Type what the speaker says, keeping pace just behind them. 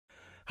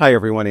Hi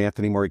everyone,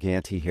 Anthony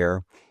Morganti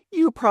here.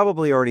 You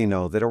probably already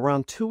know that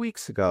around 2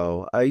 weeks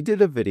ago, I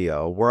did a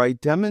video where I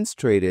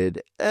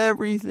demonstrated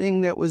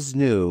everything that was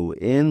new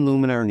in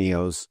Luminar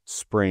Neo's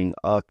spring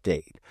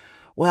update.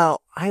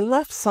 Well, I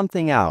left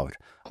something out.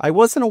 I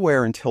wasn't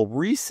aware until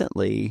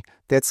recently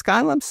that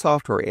Skylum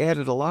software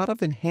added a lot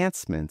of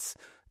enhancements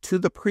to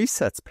the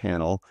presets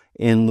panel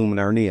in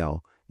Luminar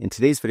Neo. In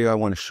today's video, I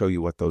want to show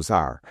you what those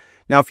are.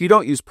 Now, if you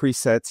don't use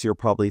presets, you're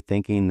probably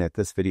thinking that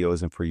this video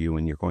isn't for you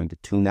and you're going to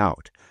tune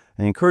out.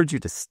 I encourage you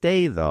to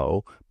stay,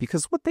 though,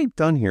 because what they've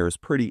done here is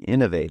pretty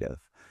innovative.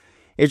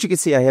 As you can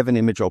see, I have an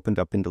image opened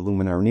up into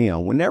Luminar Neo.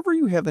 Whenever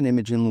you have an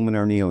image in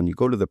Luminar Neo and you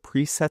go to the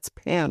presets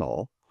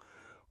panel,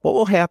 what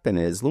will happen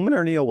is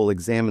Luminar Neo will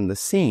examine the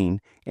scene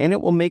and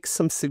it will make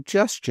some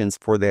suggestions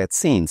for that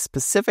scene.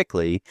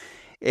 Specifically,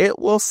 it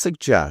will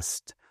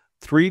suggest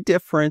 3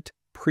 different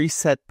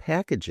preset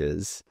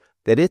packages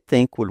that it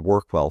think would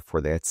work well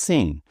for that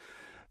scene.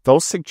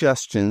 Those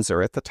suggestions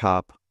are at the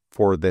top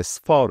for this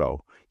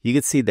photo. You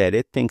can see that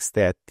it thinks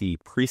that the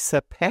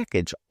preset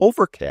package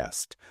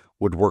Overcast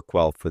would work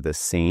well for this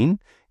scene.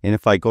 And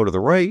if I go to the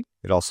right,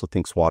 it also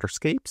thinks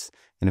Waterscapes.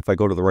 And if I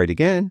go to the right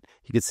again,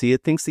 you can see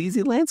it thinks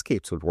Easy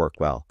Landscapes would work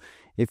well.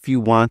 If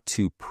you want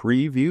to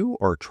preview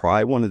or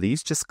try one of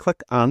these, just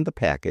click on the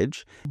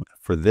package.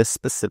 For this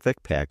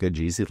specific package,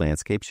 Easy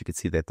Landscapes, you can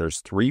see that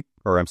there's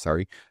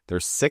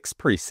 6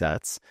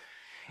 presets.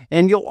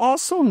 And you'll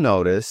also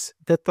notice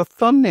that the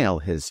thumbnail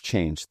has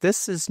changed.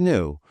 This is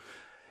new.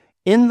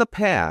 In the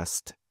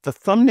past, the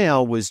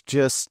thumbnail was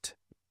just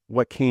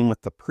what came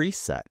with the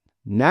preset.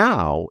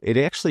 Now, it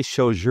actually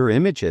shows your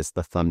image as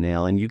the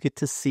thumbnail, and you get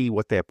to see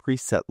what that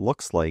preset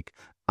looks like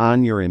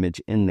on your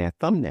image in that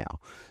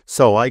thumbnail.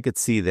 So I could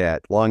see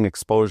that long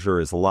exposure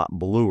is a lot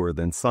bluer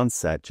than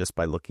sunset just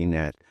by looking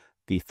at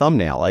the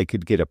thumbnail. I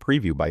could get a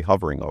preview by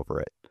hovering over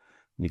it.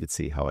 You could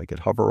see how I could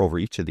hover over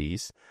each of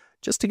these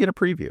just to get a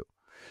preview.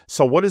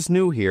 So what is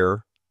new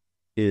here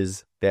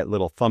is that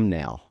little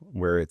thumbnail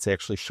where it's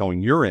actually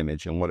showing your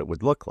image and what it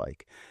would look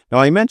like. Now,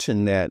 I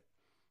mentioned that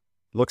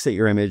it looks at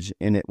your image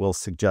and it will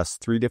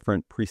suggest 3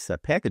 different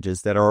preset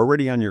packages that are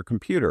already on your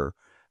computer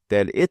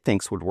that it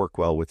thinks would work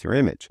well with your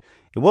image.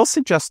 It will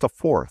suggest a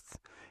 4th.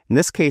 In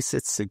this case,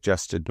 it's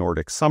suggested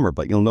Nordic Summer,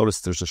 but you'll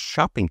notice there's a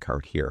shopping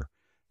cart here.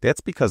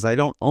 That's because I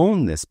don't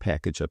own this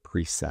package of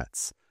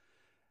presets.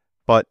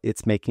 But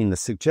it's making the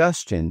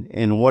suggestion.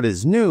 And what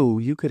is new,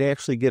 you could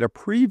actually get a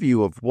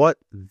preview of what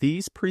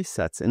these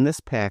presets in this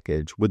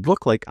package would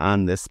look like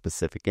on this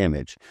specific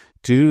image.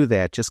 To do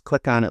that, just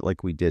click on it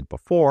like we did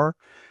before.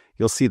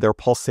 You'll see they're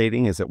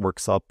pulsating as it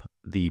works up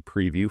the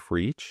preview for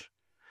each.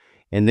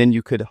 And then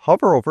you could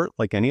hover over it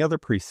like any other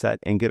preset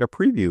and get a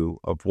preview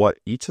of what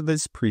each of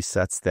these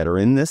presets that are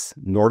in this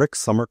Nordic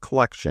Summer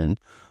collection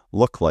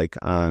look like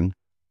on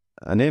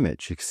an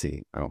image. You can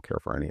see, I don't care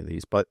for any of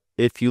these, but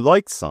if you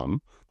liked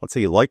some, let's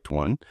say you liked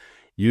one,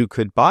 you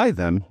could buy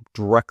them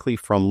directly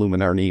from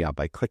Luminar Neo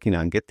by clicking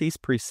on Get These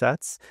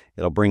Presets.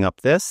 It'll bring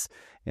up this,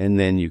 and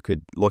then you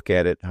could look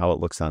at it, how it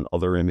looks on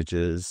other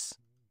images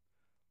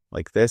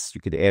like this.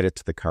 You could add it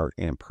to the cart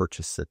and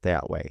purchase it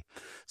that way.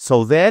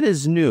 So that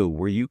is new,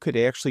 where you could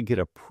actually get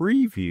a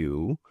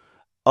preview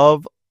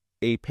of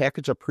a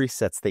package of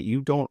presets that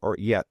you don't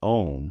yet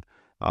own.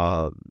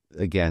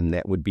 Again,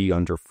 that would be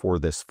under For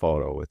This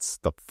Photo. It's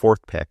the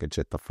 4th package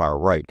at the far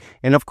right.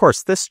 And of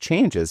course, this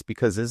changes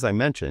because, as I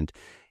mentioned,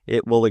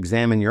 it will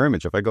examine your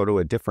image. If I go to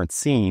a different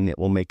scene, it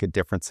will make a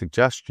different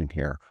suggestion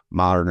here,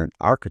 modern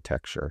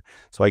architecture.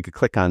 So I could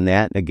click on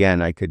that. And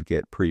again, I could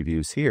get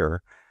previews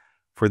here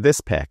for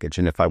this package.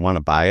 And if I want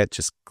to buy it,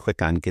 just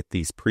click on Get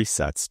These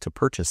Presets to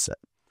purchase it.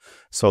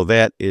 So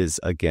that is,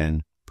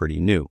 again, pretty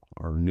new,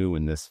 or new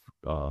in this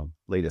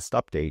latest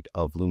update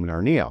of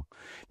Luminar Neo.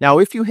 Now,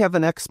 if you have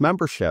an X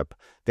membership,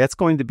 that's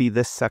going to be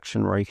this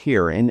section right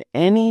here. And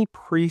any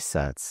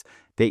presets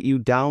that you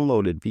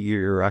downloaded via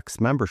your X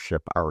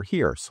membership are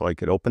here. So I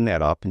could open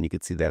that up and you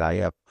can see that I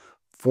have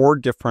 4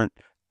 different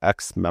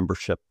X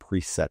membership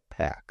preset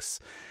packs.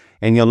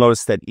 And you'll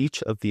notice that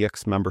each of the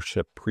X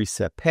membership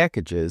preset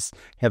packages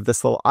have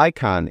this little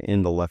icon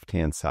in the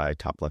left-hand side,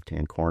 top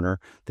left-hand corner,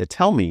 that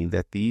tell me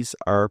that these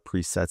are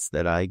presets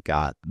that I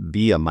got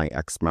via my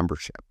X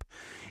membership.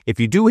 If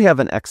you do have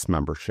an X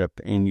membership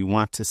and you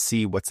want to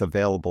see what's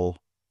available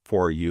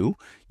for you,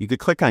 you could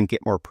click on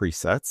Get More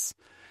Presets.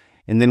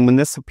 And then when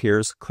this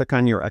appears, click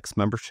on your X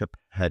membership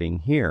heading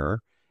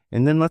here.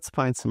 And then let's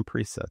find some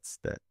presets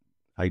that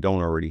I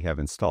don't already have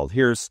installed.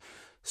 Here's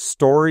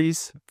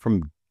Stories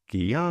from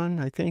Gion,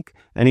 I think.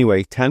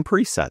 Anyway, 10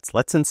 presets.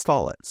 Let's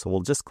install it. So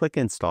we'll just click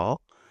Install,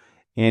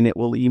 and it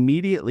will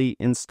immediately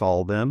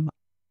install them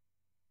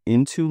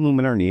into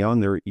Luminar Neo,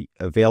 and they're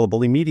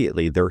available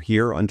immediately. They're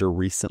here under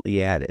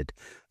Recently Added.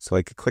 So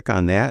I could click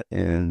on that,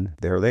 and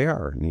there they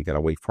are. And you got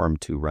to wait for them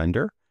to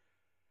render,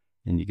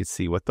 and you can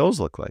see what those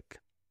look like.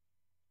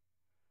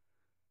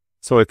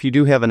 So if you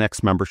do have an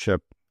X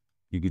membership,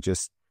 you could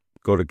just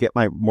go to get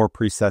more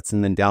presets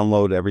and then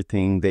download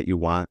everything that you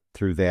want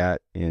through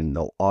that, and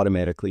they'll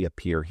automatically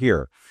appear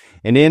here.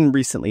 And in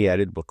recently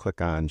added, we'll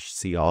click on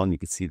see all, and you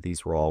can see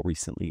these were all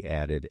recently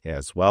added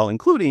as well,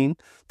 including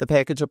the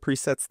package of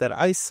presets that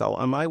I sell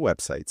on my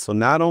website. So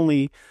not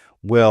only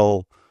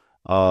will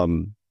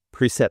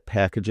preset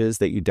packages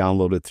that you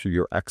downloaded through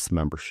your X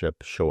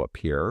membership show up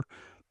here,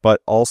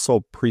 but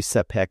also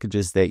preset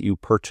packages that you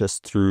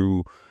purchased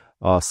through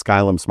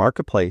Skylum's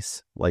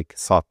marketplace, like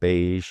soft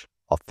beige,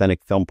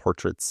 authentic film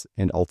portraits,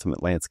 and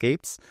ultimate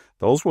landscapes.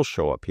 Those will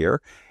show up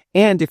here.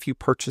 And if you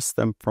purchase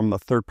them from a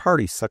third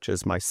party, such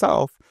as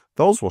myself,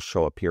 those will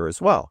show up here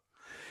as well.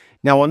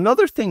 Now,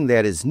 another thing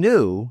that is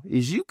new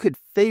is you could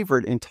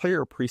favorite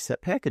entire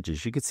preset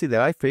packages. You can see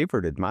that I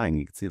favorited mine.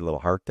 You can see the little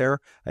heart there.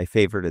 I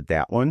favorited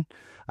that one.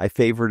 I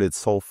favorited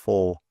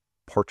Soulful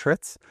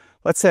Portraits.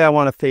 Let's say I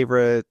want to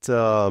favorite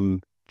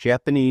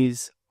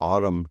Japanese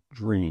Autumn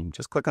Dream.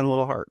 Just click on the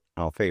little heart.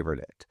 I'll favorite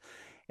it.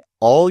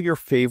 All your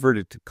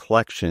favorited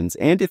collections,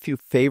 and if you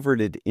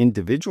favorited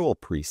individual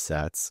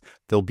presets,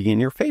 they'll be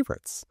in your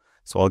favorites.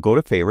 So I'll go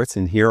to favorites,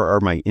 and here are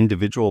my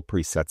individual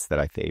presets that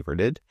I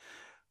favorited.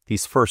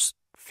 These first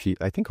few,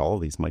 I think all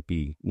of these might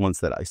be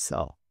ones that I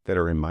sell that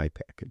are in my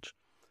package.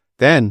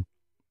 Then,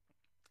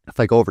 if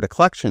I go over to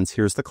collections,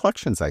 here's the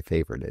collections I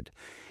favorited.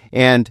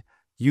 And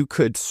you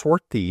could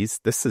sort these.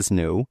 This is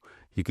new.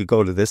 You could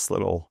go to this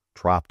little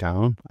drop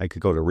down. I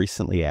could go to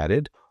recently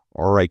added,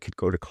 or I could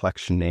go to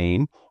collection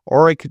name,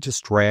 or I could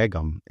just drag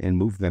them and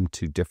move them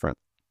to different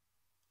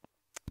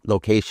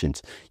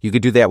locations. You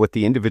could do that with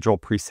the individual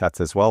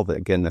presets as well.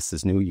 Again, this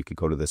is new. You could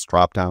go to this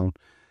drop down.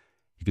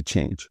 You could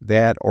change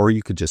that, or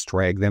you could just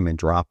drag them and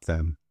drop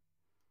them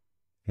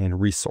and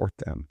resort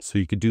them. So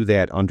you could do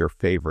that under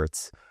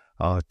favorites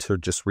to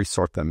just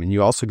resort them. And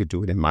you also could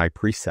do it in my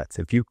presets.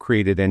 If you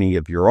created any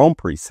of your own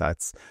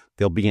presets,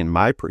 they'll be in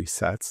my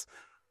presets.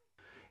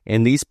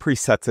 And these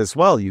presets as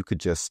well, you could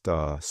just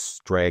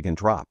drag and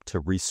drop to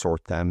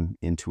resort them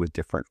into a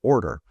different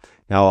order.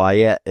 Now,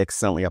 I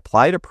accidentally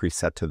applied a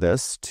preset to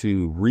this.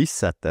 To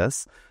reset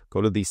this,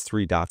 go to these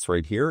three dots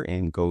right here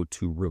and go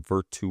to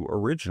Revert to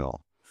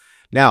Original.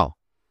 Now,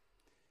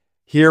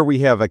 here we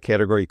have a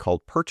category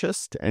called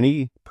Purchased.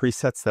 Any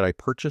presets that I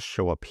purchased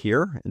show up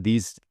here.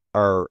 These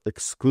are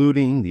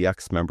excluding the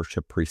X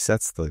membership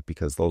presets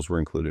because those were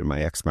included in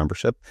my X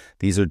membership.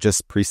 These are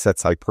just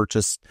presets I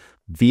purchased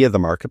via the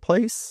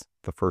marketplace,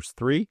 the first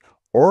three,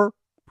 or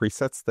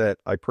presets that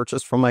I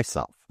purchased from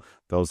myself.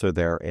 Those are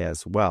there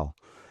as well.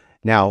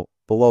 Now,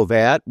 below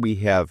that, we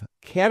have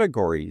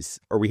categories,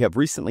 or we have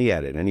recently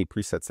added, any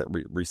presets that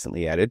we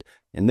recently added.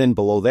 And then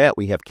below that,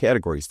 we have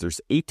categories.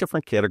 There's 8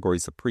 different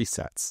categories of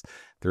presets.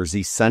 There's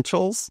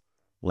Essentials,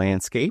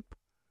 Landscape,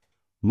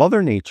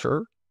 Mother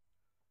Nature,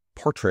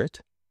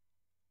 Portrait,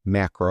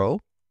 Macro,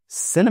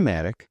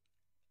 Cinematic,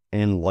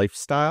 and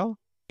Lifestyle,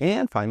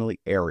 and finally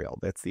Aerial.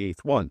 That's the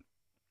 8th one.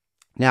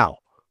 Now,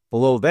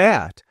 below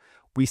that,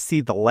 we see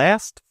the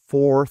last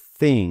 4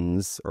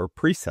 things, or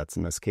presets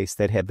in this case,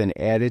 that have been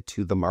added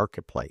to the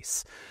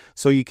marketplace.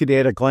 So you could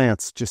at a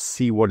glance just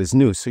see what is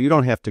new. So you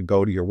don't have to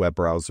go to your web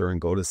browser and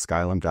go to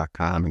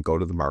skylum.com and go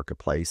to the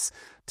marketplace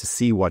to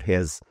see what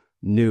has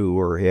new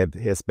or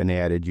has been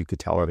added. You could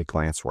tell at a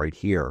glance right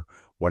here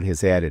what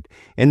has added.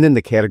 And then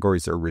the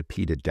categories are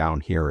repeated down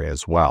here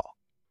as well.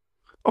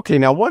 Okay,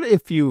 now what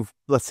if you've,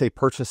 let's say,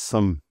 purchased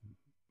some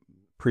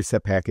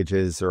preset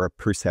packages or a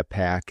preset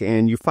pack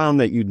and you found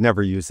that you'd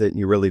never use it and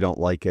you really don't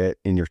like it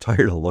and you're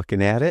tired of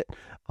looking at it.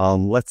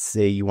 Let's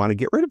say you want to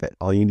get rid of it.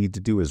 All you need to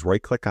do is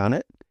right click on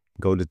it,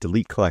 go to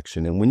delete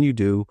collection. And when you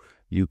do,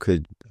 you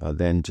could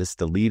then just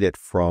delete it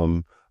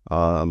from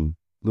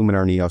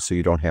Luminar Neo so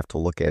you don't have to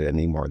look at it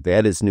anymore.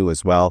 That is new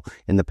as well.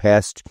 In the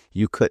past,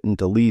 you couldn't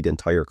delete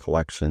entire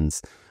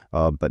collections,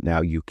 but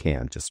now you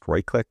can. Just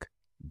right click,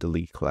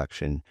 delete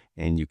collection,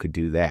 and you could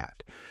do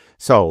that.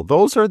 So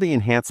those are the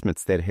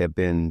enhancements that have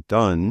been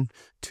done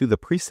to the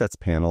presets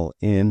panel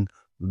in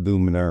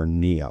Luminar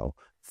Neo.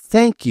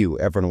 Thank you,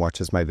 everyone who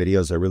watches my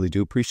videos. I really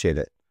do appreciate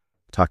it.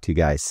 Talk to you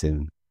guys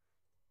soon.